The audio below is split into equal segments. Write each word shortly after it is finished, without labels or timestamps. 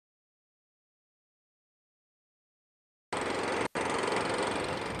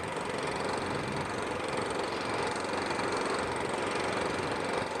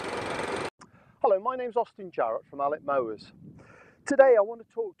Hello, my name's Jarrett from Allett Mowers. Today I want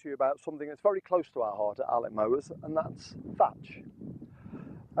to talk to you about something that's very close to our heart at Allett Mowers, and that's thatch.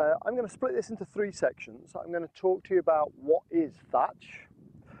 I'm going to split this into three sections. I'm going to talk to you about what is thatch.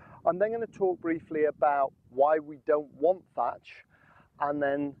 I'm then going to talk briefly about why we don't want thatch, and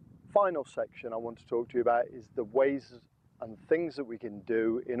then final section I want to talk to you about is the ways and things that we can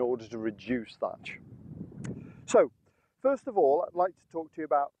do in order to reduce thatch. So first of all, I'd like to talk to you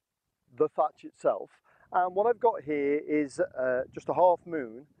about the thatch itself, and what I've got here is just a half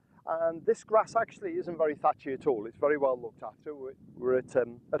moon, and this grass actually isn't very thatchy at all. It's very well looked after. We're at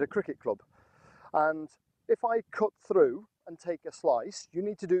a cricket club, and if I cut through and take a slice, you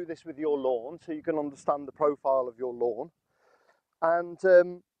need to do this with your lawn so you can understand the profile of your lawn, and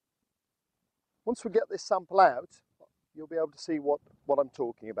once we get this sample out you'll be able to see what I'm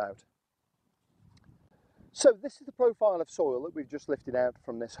talking about. So this is the profile of soil that we've just lifted out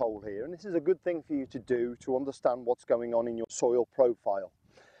from this hole here, and this is a good thing for you to do to understand what's going on in your soil profile.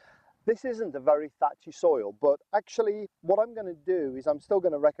 This isn't a very thatchy soil, but actually what I'm going to do is I'm still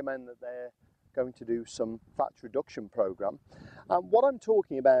going to recommend that they're going to do some thatch reduction program. And what I'm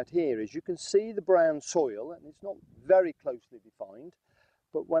talking about here is you can see the brown soil, and it's not very closely defined,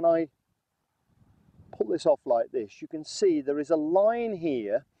 but when I pull this off like this, you can see there is a line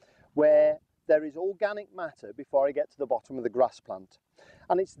here where there is organic matter before I get to the bottom of the grass plant.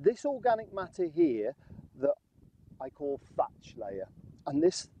 And it's this organic matter here that I call thatch layer. And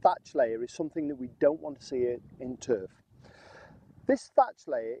this thatch layer is something that we don't want to see in turf. This thatch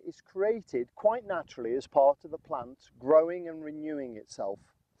layer is created quite naturally as part of the plant growing and renewing itself.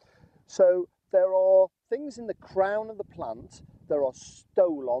 So there are things in the crown of the plant, there are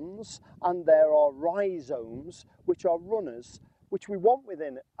stolons and there are rhizomes, which are runners, which we want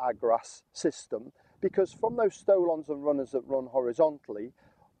within our grass system, because from those stolons and runners that run horizontally,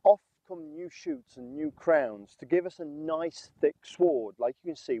 off come new shoots and new crowns to give us a nice thick sward, like you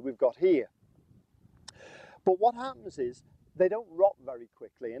can see we've got here. But what happens is they don't rot very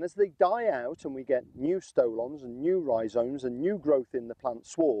quickly, and as they die out and we get new stolons and new rhizomes and new growth in the plant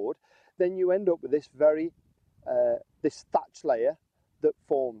sward, then you end up with this this thatch layer that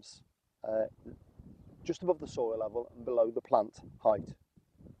forms just above the soil level and below the plant height.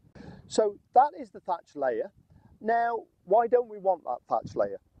 So that is the thatch layer. Now, why don't we want that thatch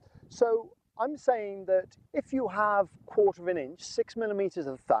layer? So I'm saying that if you have 1/4 of an inch, 6 millimeters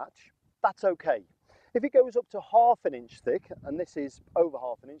of thatch, that's okay. If it goes up to 1/2 inch thick, and this is over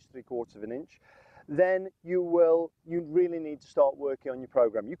 1/2 inch, 3/4 of an inch, then you really need to start working on your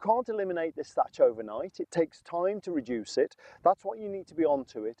program. You can't eliminate this thatch overnight. It takes time to reduce it. That's what you need to be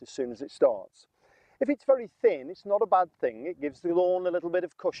onto it as soon as it starts. If it's very thin, it's not a bad thing. It gives the lawn a little bit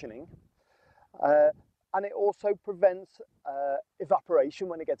of cushioning, and it also prevents evaporation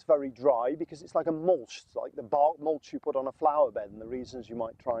when it gets very dry, because it's like a mulch. It's like the bark mulch you put on a flower bed, and the reasons you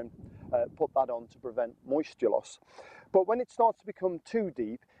might try and put that on to prevent moisture loss. But when it starts to become too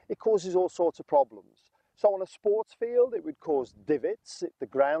deep, it causes all sorts of problems. So on a sports field, it would cause divots. The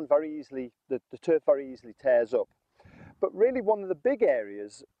ground very easily, the turf very easily tears up. But really one of the big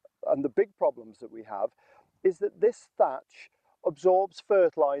areas and the big problems that we have is that this thatch absorbs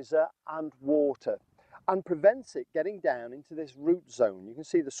fertilizer and water and prevents it getting down into this root zone. You can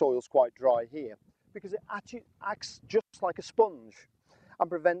see the soil's quite dry here because it actually acts just like a sponge and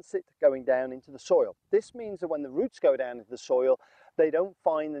prevents it going down into the soil. This means that when the roots go down into the soil, they don't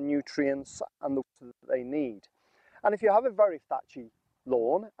find the nutrients and the water that they need. And if you have a very thatchy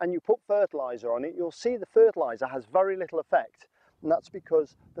lawn and you put fertilizer on it, you'll see the fertilizer has very little effect. And that's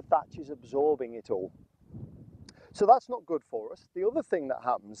because the thatch is absorbing it all. So that's not good for us. The other thing that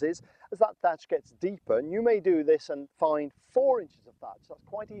happens is, as that thatch gets deeper, and you may do this and find 4 inches of thatch, that's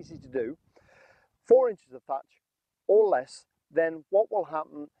quite easy to do, 4 inches of thatch or less, then what will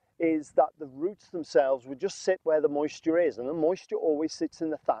happen is that the roots themselves will just sit where the moisture is, and the moisture always sits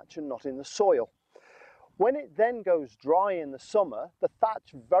in the thatch and not in the soil. When it then goes dry in the summer, the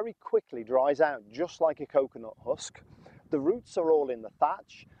thatch very quickly dries out, just like a coconut husk. The roots are all in the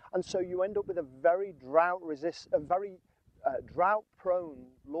thatch, and so you end up with a very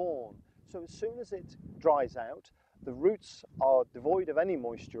drought-prone lawn. So as soon as it dries out, the roots are devoid of any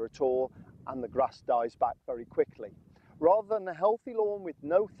moisture at all, and the grass dies back very quickly. Rather than a healthy lawn with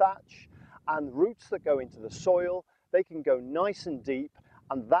no thatch and roots that go into the soil, they can go nice and deep,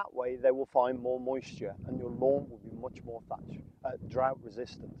 and that way they will find more moisture, and your lawn will be much more drought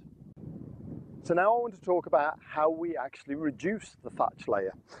resistant. So now I want to talk about how we actually reduce the thatch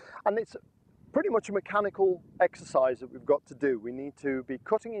layer. And it's pretty much a mechanical exercise that we've got to do. We need to be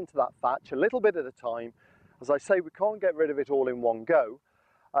cutting into that thatch a little bit at a time. As I say, we can't get rid of it all in one go.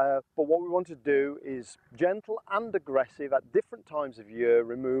 But what we want to do is gentle and aggressive at different times of year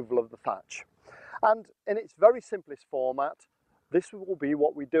removal of the thatch. And in its very simplest format, this will be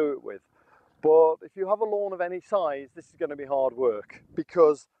what we do it with. But if you have a lawn of any size, this is going to be hard work,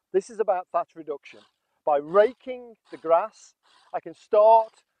 because this is about thatch reduction. By raking the grass, I can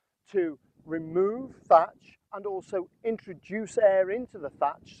start to remove thatch and also introduce air into the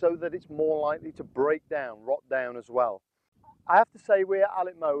thatch so that it's more likely to break down, rot down as well. I have to say we at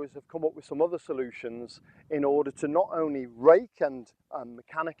Allett Mowers have come up with some other solutions in order to not only rake and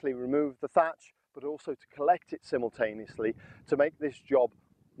mechanically remove the thatch, but also to collect it simultaneously to make this job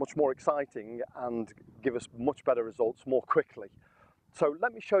much more exciting and give us much better results more quickly. So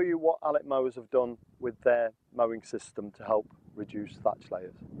let me show you what Allett Mowers have done with their mowing system to help reduce thatch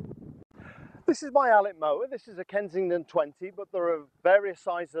layers. This is my Allett mower. This is a Kensington 20, but there are various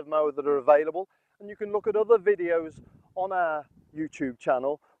sizes of mower that are available, and you can look at other videos on our YouTube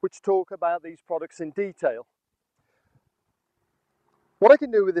channel which talk about these products in detail. What I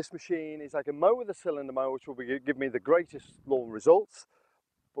can do with this machine is I can mow with a cylinder mower, which will give me the greatest lawn results,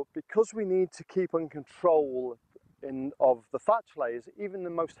 but because we need to keep in control of the thatch layers, even the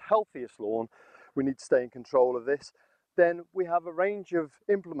most healthiest lawn, we need to stay in control of this. Then we have a range of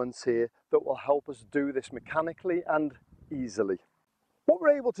implements here that will help us do this mechanically and easily. What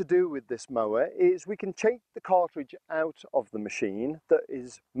we're able to do with this mower is we can take the cartridge out of the machine that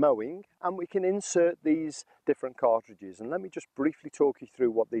is mowing, and we can insert these different cartridges. And let me just briefly talk you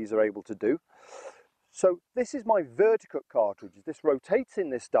through what these are able to do. So this is my verti-cut cartridge. This rotates in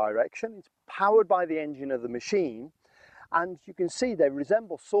this direction. It's powered by the engine of the machine, and you can see they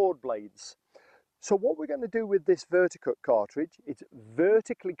resemble sword blades. So what we're going to do with this verti-cut cartridge, it's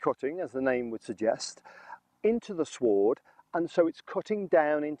vertically cutting, as the name would suggest, into the sward, and so it's cutting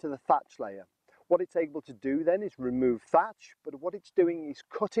down into the thatch layer. What it's able to do then is remove thatch, but what it's doing is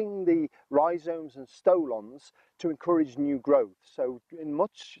cutting the rhizomes and stolons to encourage new growth. So in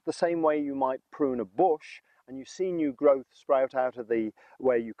much the same way you might prune a bush and you see new growth sprout out of the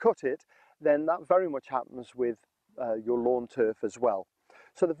where you cut it, then that very much happens with your lawn turf as well.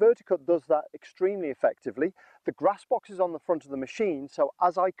 So the verti-cut does that extremely effectively. The grass box is on the front of the machine, so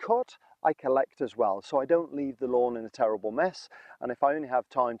as I cut, I collect as well. So I don't leave the lawn in a terrible mess, and if I only have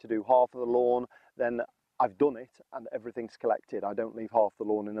time to do half of the lawn, then I've done it and everything's collected. I don't leave half the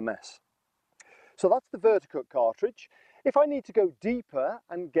lawn in a mess. So that's the verti-cut cartridge. If I need to go deeper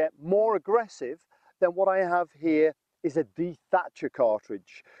and get more aggressive, then what I have here is a dethatcher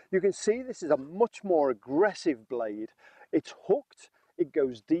cartridge. You can see this is a much more aggressive blade. It's hooked, it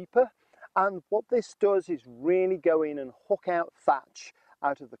goes deeper, and what this does is really go in and hook out thatch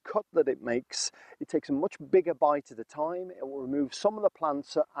out of the cut that it makes. It takes a much bigger bite at a time. It will remove some of the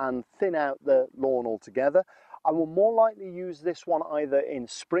plants and thin out the lawn altogether. I will more likely use this one either in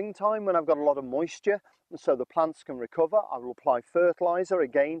springtime when I've got a lot of moisture and so the plants can recover. I will apply fertilizer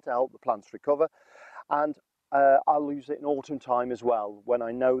again to help the plants recover, and I'll use it in autumn time as well when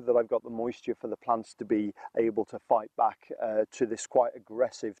I know that I've got the moisture for the plants to be able to fight back to this quite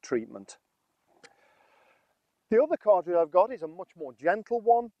aggressive treatment. The other cartridge I've got is a much more gentle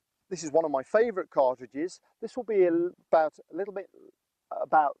one. This is one of my favourite cartridges. This will be about little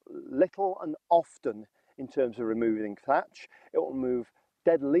and often in terms of removing thatch. It will remove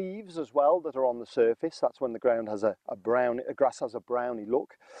dead leaves as well that are on the surface. That's when the ground has a grass has a browny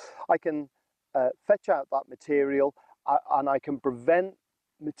look. I can fetch out that material and I can prevent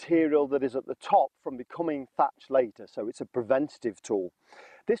material that is at the top from becoming thatch later. So it's a preventative tool.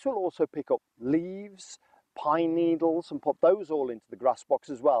 This will also pick up leaves, pine needles, and put those all into the grass box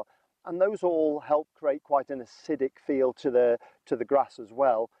as well, and those all help create quite an acidic feel to the grass as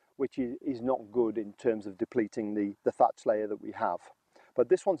well, which is not good in terms of depleting the thatch layer that we have. But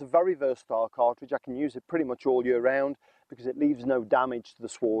this one's a very versatile cartridge. I can use it pretty much all year round because it leaves no damage to the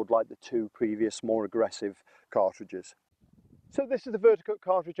sward like the two previous more aggressive cartridges. So this is the verti-cut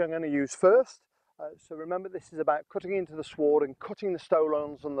cartridge I'm going to use first. So remember, this is about cutting into the sward and cutting the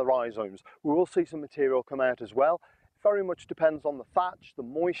stolons and the rhizomes. We will see some material come out as well. It very much depends on the thatch, the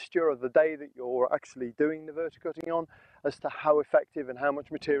moisture of the day that you're actually doing the verti-cutting on, as to how effective and how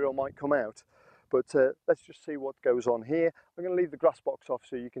much material might come out. But let's just see what goes on here. I'm going to leave the grass box off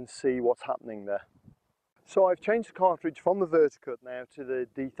so you can see what's happening there. So I've changed the cartridge from the verti-cut now to the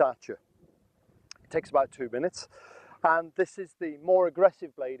dethatcher. It takes about 2 minutes, and this is the more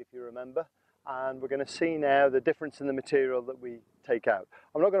aggressive blade, if you remember. And we're going to see now the difference in the material that we take out.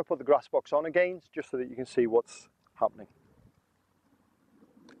 I'm not going to put the grass box on again, just so that you can see what's happening.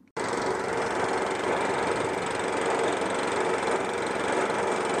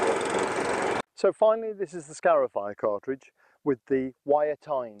 So finally, this is the Scarify cartridge. with the wire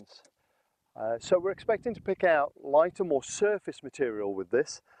tines. So we're expecting to pick out lighter, more surface material with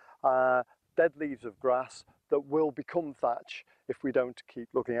this, dead leaves of grass that will become thatch if we don't keep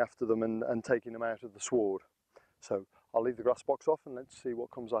looking after them and taking them out of the sward. So I'll leave the grass box off and let's see what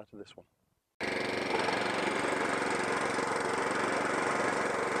comes out of this one.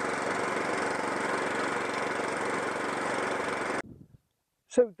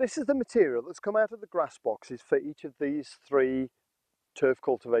 So this is the material that's come out of the grass boxes for each of these 3 turf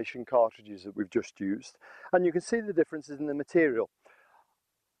cultivation cartridges that we've just used, and you can see the differences in the material.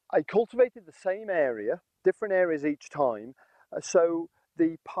 I cultivated the same area, different areas each time, so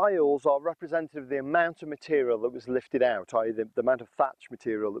the piles are representative of the amount of material that was lifted out, i.e. the amount of thatch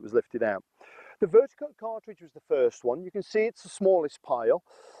material that was lifted out. The verti-cut cartridge was the first one. You can see it's the smallest pile.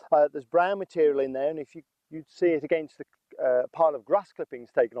 There's brown material in there, and if you'd see it against the pile of grass clippings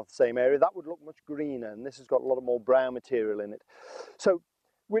taken off the same area, that would look much greener, and this has got a lot more brown material in it. So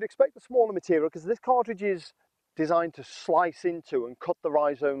we'd expect the smaller material because this cartridge is designed to slice into and cut the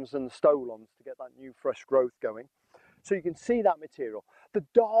rhizomes and the stolons to get that new fresh growth going. So you can see that material. The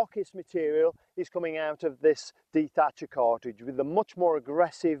darkest material is coming out of this dethatcher cartridge with a much more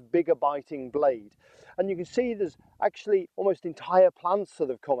aggressive, bigger biting blade. And you can see there's actually almost entire plants that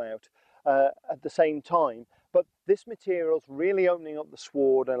have come out at the same time. But this material's really opening up the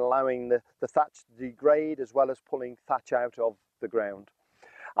sward and allowing the thatch to degrade as well as pulling thatch out of the ground.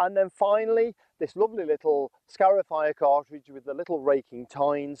 And then finally, this lovely little Scarify cartridge with the little raking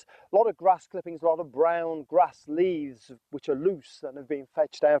tines, a lot of grass clippings, a lot of brown grass leaves which are loose and have been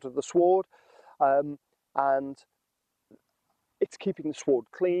fetched out of the sward, and it's keeping the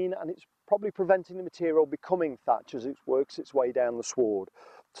sward clean, and it's probably preventing the material becoming thatch as it works its way down the sward.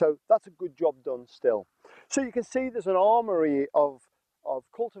 So that's a good job done still. So you can see there's an armoury of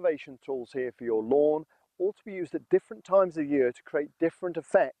cultivation tools here for your lawn, all to be used at different times of year to create different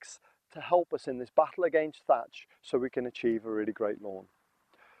effects to help us in this battle against thatch so we can achieve a really great lawn.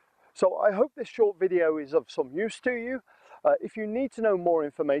 So I hope this short video is of some use to you. If you need to know more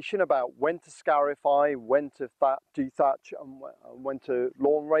information about when to scarify, when to dethatch and when to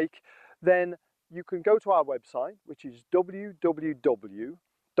lawn rake, then you can go to our website, which is www.allett.co.uk,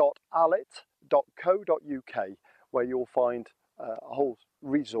 where you'll find a whole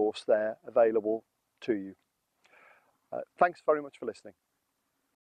resource there available to you. Thanks very much for listening.